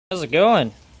How's it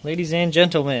going, ladies and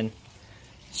gentlemen?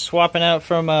 Swapping out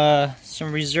from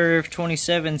some reserve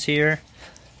 27s here,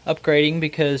 upgrading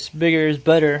because bigger is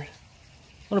better.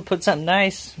 I want to put something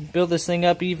nice, build this thing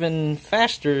up even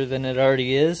faster than it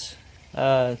already is.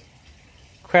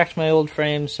 Cracked my old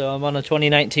frame, so I'm on a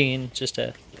 2019, just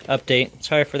a update.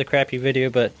 Sorry for the crappy video,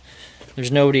 but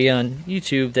there's nobody on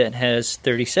YouTube that has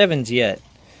 37s yet,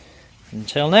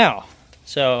 until now.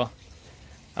 So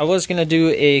I was going to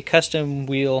do a custom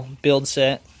wheel build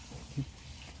set,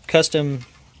 custom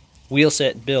wheel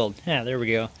set build, yeah, there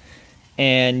we go,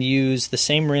 and use the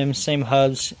same rims, same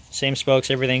hubs, same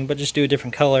spokes, everything, but just do a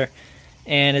different color.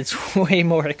 And it's way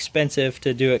more expensive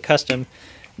to do it custom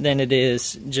than it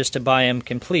is just to buy them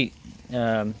complete,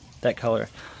 that color.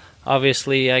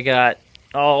 Obviously I got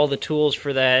all the tools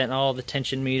for that, and all the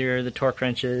tension meter, the torque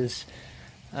wrenches,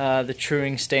 the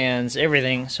truing stands,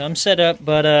 everything. So I'm set up,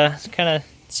 but it's kind of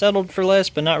settled for less,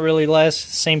 but not really less.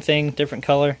 Same thing, different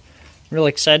color. I'm really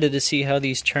excited to see how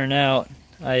these turn out.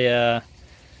 I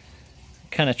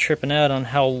kind of tripping out on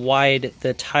how wide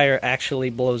the tire actually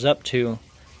blows up to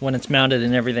when it's mounted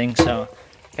and everything. So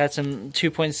got some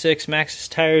 2.6 Maxxis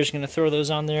tires, gonna throw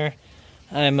those on there.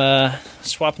 I'm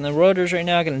swapping the rotors right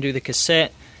now, gonna do the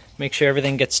cassette, make sure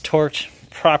everything gets torqued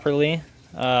properly.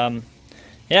 Yeah,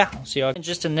 I'll see y'all.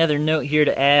 Just another note here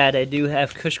to add, I do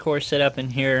have Cushcore set up in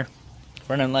here,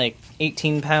 running like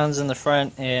 18 pounds in the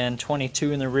front and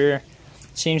 22 in the rear.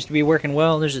 Seems to be working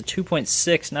well. There's a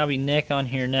 2.6 knobby neck on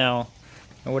here now,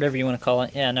 or whatever you want to call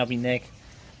it. Yeah, knobby neck.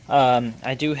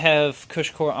 I do have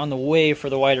Cushcore on the way for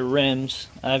the wider rims.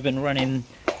 I've been running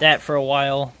that for a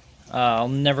while. I'll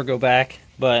never go back,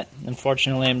 but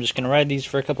unfortunately I'm just going to ride these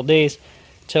for a couple days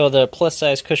till the plus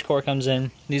size Cushcore comes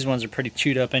in. These ones are pretty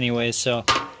chewed up anyways, so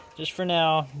just for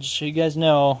now, just so you guys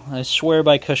know, I swear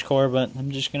by Cushcore, but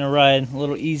I'm just going to ride a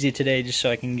little easy today just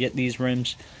so I can get these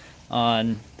rims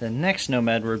on the next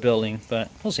Nomad we're building, but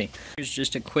we'll see. Here's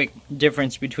just a quick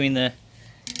difference between the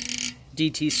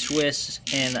DT Swiss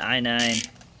and the i9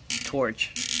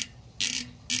 Torch.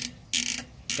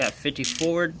 Got 50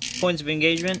 forward points of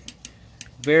engagement.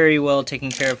 Very well taken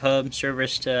care of hub,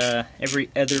 serviced every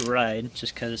other ride,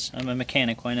 just because I'm a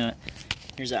mechanic, why not?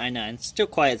 Here's the i9. It's still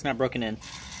quiet, it's not broken in.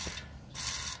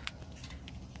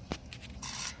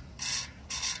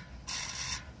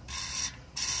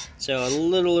 So a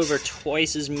little over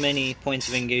twice as many points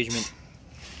of engagement.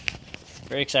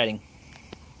 Very exciting.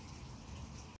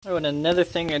 Oh, and another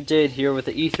thing I did here with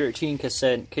the E13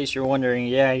 cassette, in case you're wondering,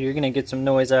 yeah, you're going to get some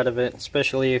noise out of it,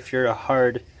 especially if you're a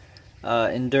hard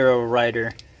enduro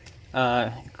rider.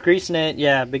 Greasing it,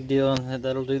 yeah, big deal,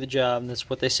 that'll do the job.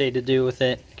 That's what they say to do with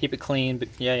it. Keep it clean, but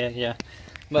yeah.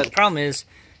 But the problem is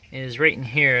right in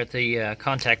here at the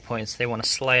contact points, they want to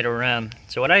slide around.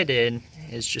 So what I did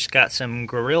is just got some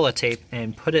Gorilla tape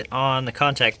and put it on the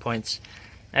contact points.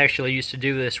 I actually used to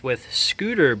do this with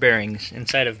scooter bearings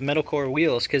inside of metal core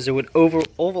wheels because it would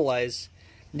ovalize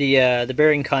the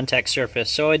bearing contact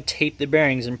surface. So I'd tape the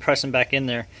bearings and press them back in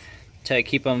there to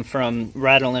keep them from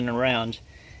rattling around.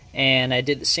 And I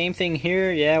did the same thing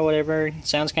here. Yeah, whatever,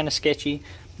 sounds kind of sketchy,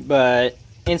 but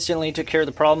instantly took care of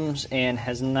the problems and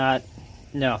has not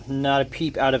a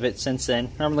peep out of it since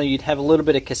then. Normally you'd have a little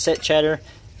bit of cassette chatter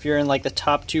if you're in like the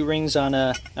top two rings on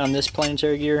this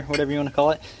planetary gear, whatever you want to call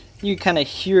it. You kind of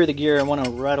hear the gear and want to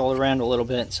rattle around a little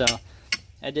bit. So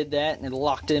I did that and it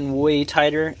locked in way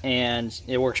tighter and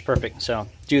it works perfect. So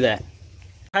do that.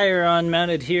 Tire on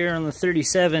mounted here on the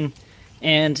 37,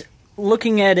 and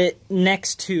looking at it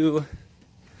next to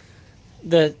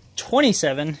the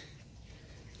 27,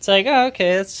 it's like, oh,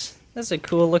 okay, that's a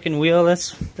cool looking wheel.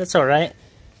 That's all right.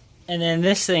 And then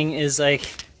this thing is like,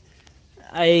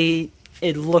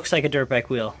 it looks like a dirt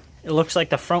bike wheel. It looks like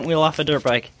the front wheel off a dirt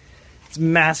bike. It's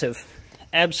massive,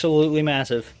 absolutely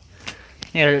massive.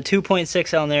 You got a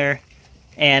 2.6 on there,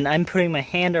 and I'm putting my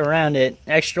hand around it,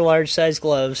 extra large size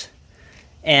gloves,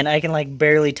 and I can like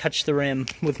barely touch the rim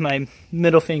with my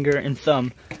middle finger and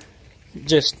thumb.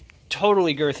 Just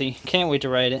totally girthy. Can't wait to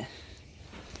ride it.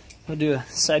 We'll do a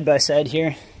side by side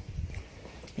here.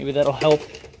 Maybe that'll help.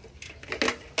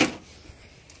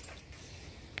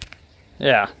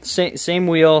 Yeah, same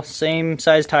wheel, same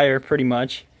size tire pretty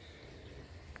much,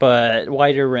 but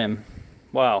wider rim.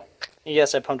 Wow.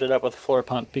 Yes, I pumped it up with a floor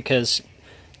pump because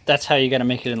that's how you gotta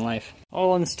make it in life.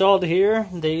 All installed here,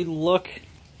 they look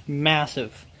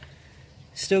massive.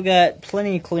 Still got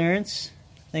plenty of clearance,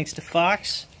 thanks to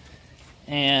Fox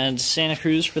and Santa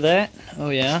Cruz for that.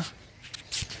 Oh yeah,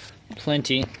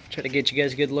 plenty. Try to get you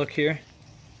guys a good look here.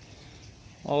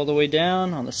 All the way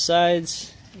down on the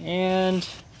sides, and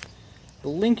the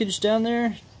linkage down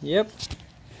there, yep,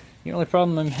 The only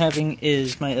problem I'm having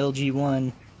is my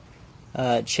LG1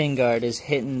 chain guard is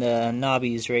hitting the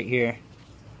knobbies right here.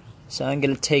 So I'm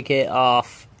going to take it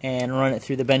off and run it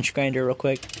through the bench grinder real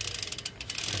quick.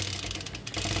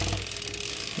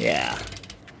 Yeah.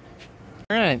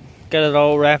 Alright, got it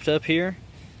all wrapped up here.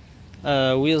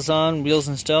 Wheels on, wheels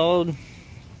installed.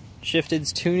 Shifted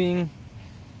is tuning.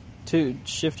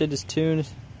 Shifted is tuned.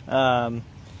 Got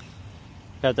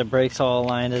the brakes all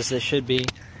aligned as they should be.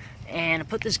 And I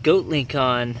put this goat link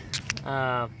on.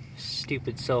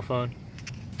 Stupid cell phone.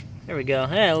 There we go.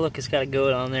 Hey, look, it's got a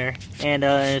goat on there. And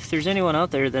if there's anyone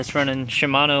out there that's running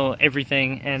Shimano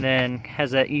everything and then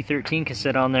has that E13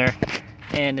 cassette on there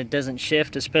and it doesn't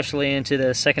shift, especially into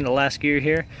the second to last gear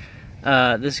here,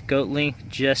 this goat link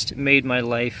just made my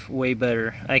life way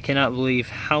better. I cannot believe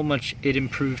how much it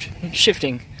improved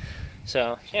shifting.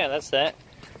 So yeah, that's that.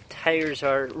 Tires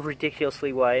are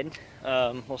ridiculously wide.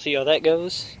 We'll see how that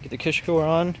goes. Get the cushion cover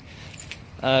on.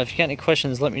 If you got any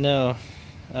questions, let me know.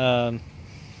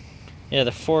 Yeah,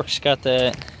 the fork's got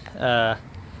that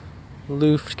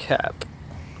Luft cap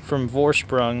from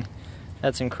Vorsprung.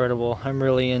 That's incredible. I'm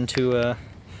really into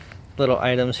little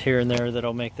items here and there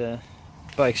that'll make the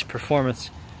bike's performance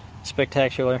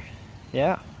spectacular.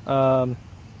 Yeah.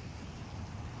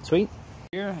 Sweet.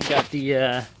 Here I got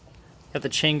the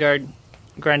chain guard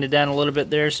grinded down a little bit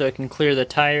there so I can clear the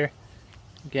tire.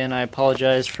 Again, I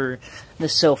apologize for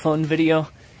this cell phone video.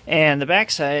 And the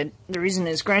backside, the reason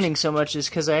it's grinding so much is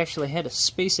because I actually had to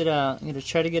space it out. I'm going to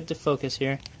try to get to focus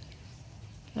here.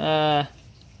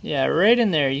 Yeah, right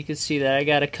in there you can see that I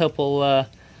got a couple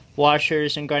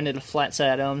washers and grinded a flat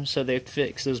side on them so they fit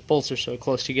because those bolts are so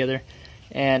close together.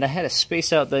 And I had to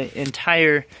space out the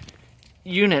entire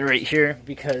unit right here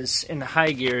because in the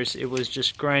high gears it was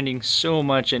just grinding so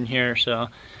much in here. So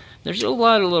there's a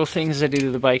lot of little things I do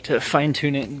to the bike to fine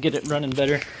tune it and get it running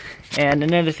better. And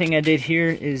another thing I did here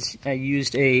is I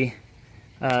used a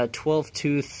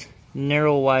 12-tooth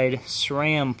narrow wide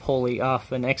SRAM pulley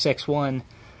off an XX1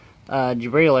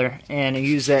 derailleur, and I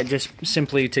used that just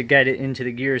simply to guide it into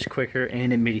the gears quicker,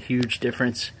 and it made a huge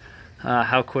difference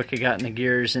how quick it got in the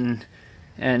gears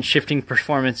and shifting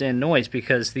performance and noise,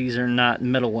 because these are not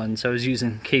metal ones. I was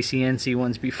using KCNC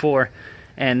ones before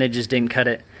and they just didn't cut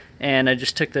it. And I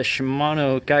just took the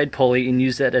Shimano guide pulley and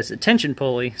used that as a tension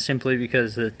pulley simply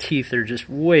because the teeth are just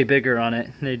way bigger on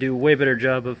it. They do a way better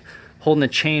job of holding the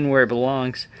chain where it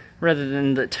belongs rather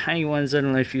than the tiny ones. I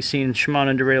don't know if you've seen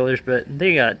Shimano derailleurs, but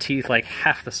they got teeth like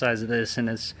half the size of this and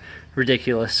it's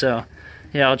ridiculous. So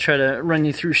yeah, I'll try to run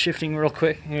you through shifting real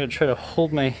quick. I'm going to try to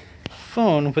hold my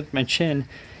phone with my chin,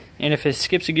 and if it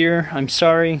skips a gear, I'm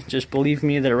sorry. Just believe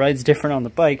me that it rides different on the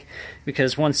bike,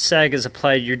 because once sag is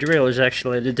applied, your derailleur is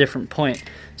actually at a different point,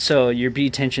 so your B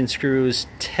tension screw is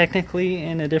technically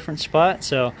in a different spot.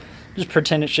 So just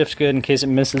pretend it shifts good in case it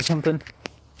misses something.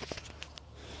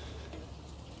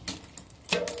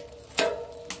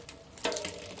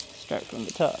 Start from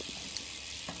the top.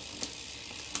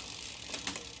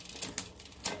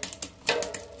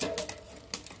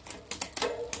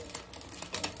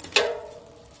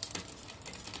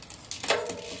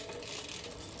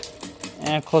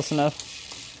 Close enough.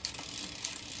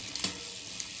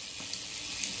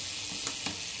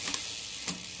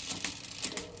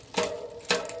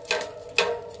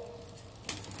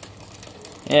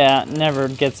 Yeah, never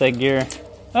gets that gear.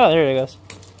 Oh, there it goes.